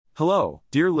Hello,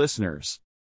 dear listeners.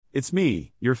 It's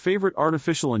me, your favorite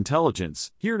artificial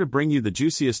intelligence, here to bring you the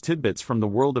juiciest tidbits from the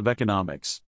world of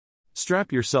economics.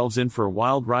 Strap yourselves in for a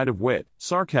wild ride of wit,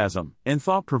 sarcasm, and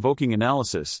thought-provoking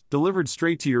analysis, delivered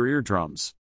straight to your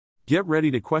eardrums. Get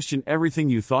ready to question everything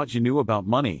you thought you knew about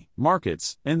money,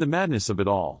 markets, and the madness of it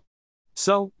all.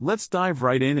 So, let's dive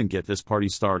right in and get this party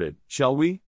started, shall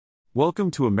we? Welcome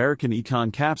to American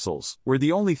Econ Capsules, where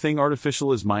the only thing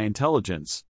artificial is my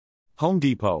intelligence. Home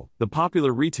Depot, the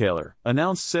popular retailer,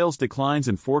 announced sales declines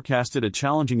and forecasted a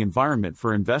challenging environment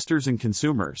for investors and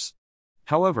consumers.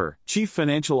 However, Chief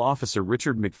Financial Officer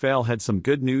Richard McPhail had some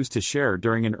good news to share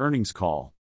during an earnings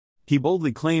call. He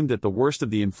boldly claimed that the worst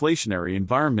of the inflationary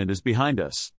environment is behind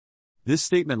us. This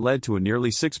statement led to a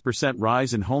nearly 6%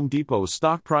 rise in Home Depot's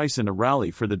stock price and a rally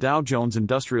for the Dow Jones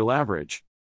Industrial Average.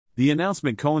 The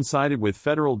announcement coincided with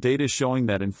federal data showing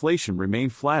that inflation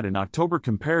remained flat in October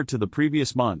compared to the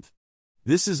previous month.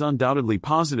 This is undoubtedly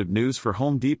positive news for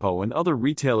Home Depot and other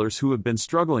retailers who have been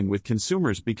struggling with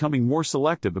consumers becoming more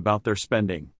selective about their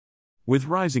spending. With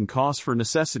rising costs for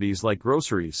necessities like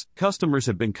groceries, customers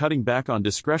have been cutting back on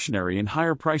discretionary and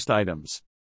higher-priced items.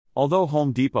 Although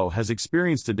Home Depot has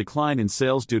experienced a decline in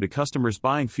sales due to customers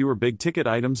buying fewer big-ticket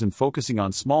items and focusing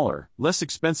on smaller, less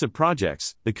expensive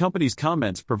projects, the company's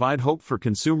comments provide hope for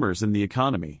consumers and the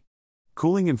economy.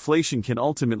 Cooling inflation can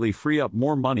ultimately free up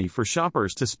more money for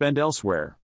shoppers to spend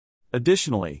elsewhere.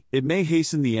 Additionally, it may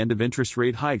hasten the end of interest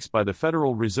rate hikes by the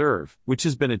Federal Reserve, which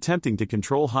has been attempting to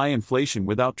control high inflation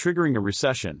without triggering a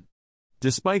recession.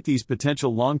 Despite these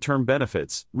potential long-term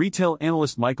benefits, retail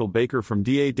analyst Michael Baker from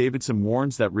D.A. Davidson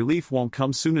warns that relief won't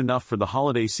come soon enough for the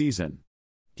holiday season.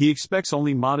 He expects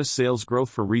only modest sales growth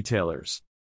for retailers.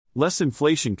 Less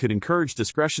inflation could encourage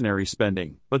discretionary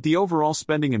spending, but the overall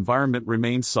spending environment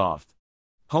remains soft.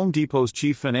 Home Depot's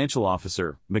Chief Financial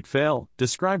Officer, McPhail,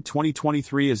 described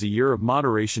 2023 as a year of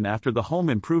moderation after the home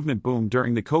improvement boom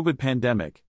during the COVID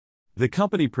pandemic. The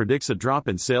company predicts a drop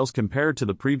in sales compared to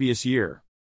the previous year.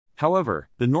 However,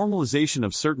 the normalization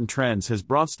of certain trends has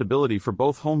brought stability for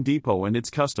both Home Depot and its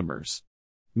customers.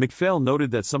 McPhail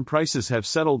noted that some prices have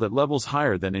settled at levels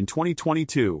higher than in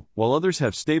 2022, while others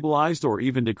have stabilized or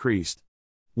even decreased.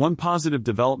 One positive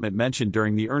development mentioned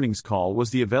during the earnings call was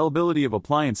the availability of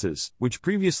appliances, which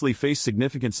previously faced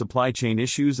significant supply chain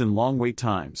issues and long wait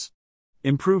times.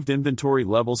 Improved inventory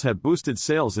levels have boosted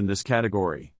sales in this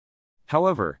category.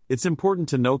 However, it's important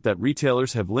to note that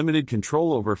retailers have limited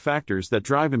control over factors that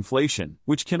drive inflation,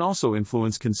 which can also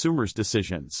influence consumers'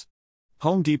 decisions.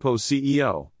 Home Depot's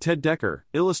CEO, Ted Decker,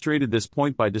 illustrated this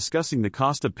point by discussing the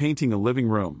cost of painting a living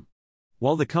room.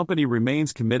 While the company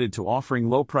remains committed to offering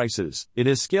low prices, it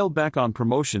has scaled back on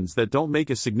promotions that don't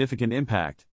make a significant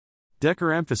impact.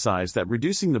 Decker emphasized that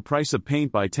reducing the price of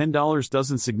paint by $10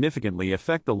 doesn't significantly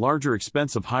affect the larger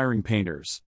expense of hiring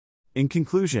painters. In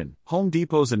conclusion, Home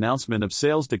Depot's announcement of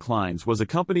sales declines was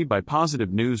accompanied by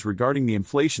positive news regarding the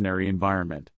inflationary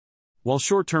environment. While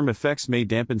short-term effects may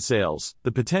dampen sales,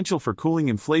 the potential for cooling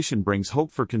inflation brings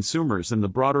hope for consumers and the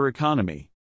broader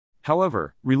economy.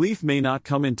 However, relief may not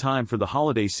come in time for the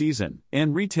holiday season,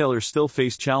 and retailers still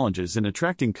face challenges in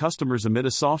attracting customers amid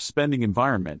a soft spending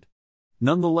environment.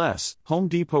 Nonetheless, Home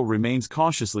Depot remains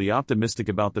cautiously optimistic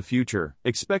about the future,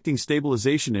 expecting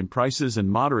stabilization in prices and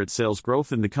moderate sales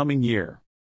growth in the coming year.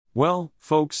 Well,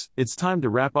 folks, it's time to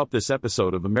wrap up this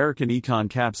episode of American Econ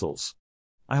Capsules.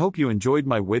 I hope you enjoyed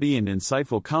my witty and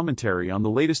insightful commentary on the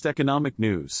latest economic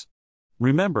news.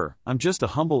 Remember, I'm just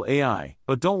a humble AI,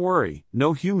 but don't worry,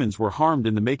 no humans were harmed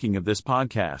in the making of this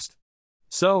podcast.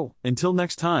 So, until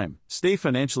next time, stay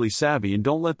financially savvy and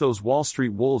don't let those Wall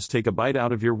Street wolves take a bite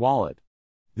out of your wallet.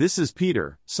 This is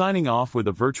Peter, signing off with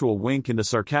a virtual wink and a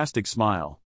sarcastic smile.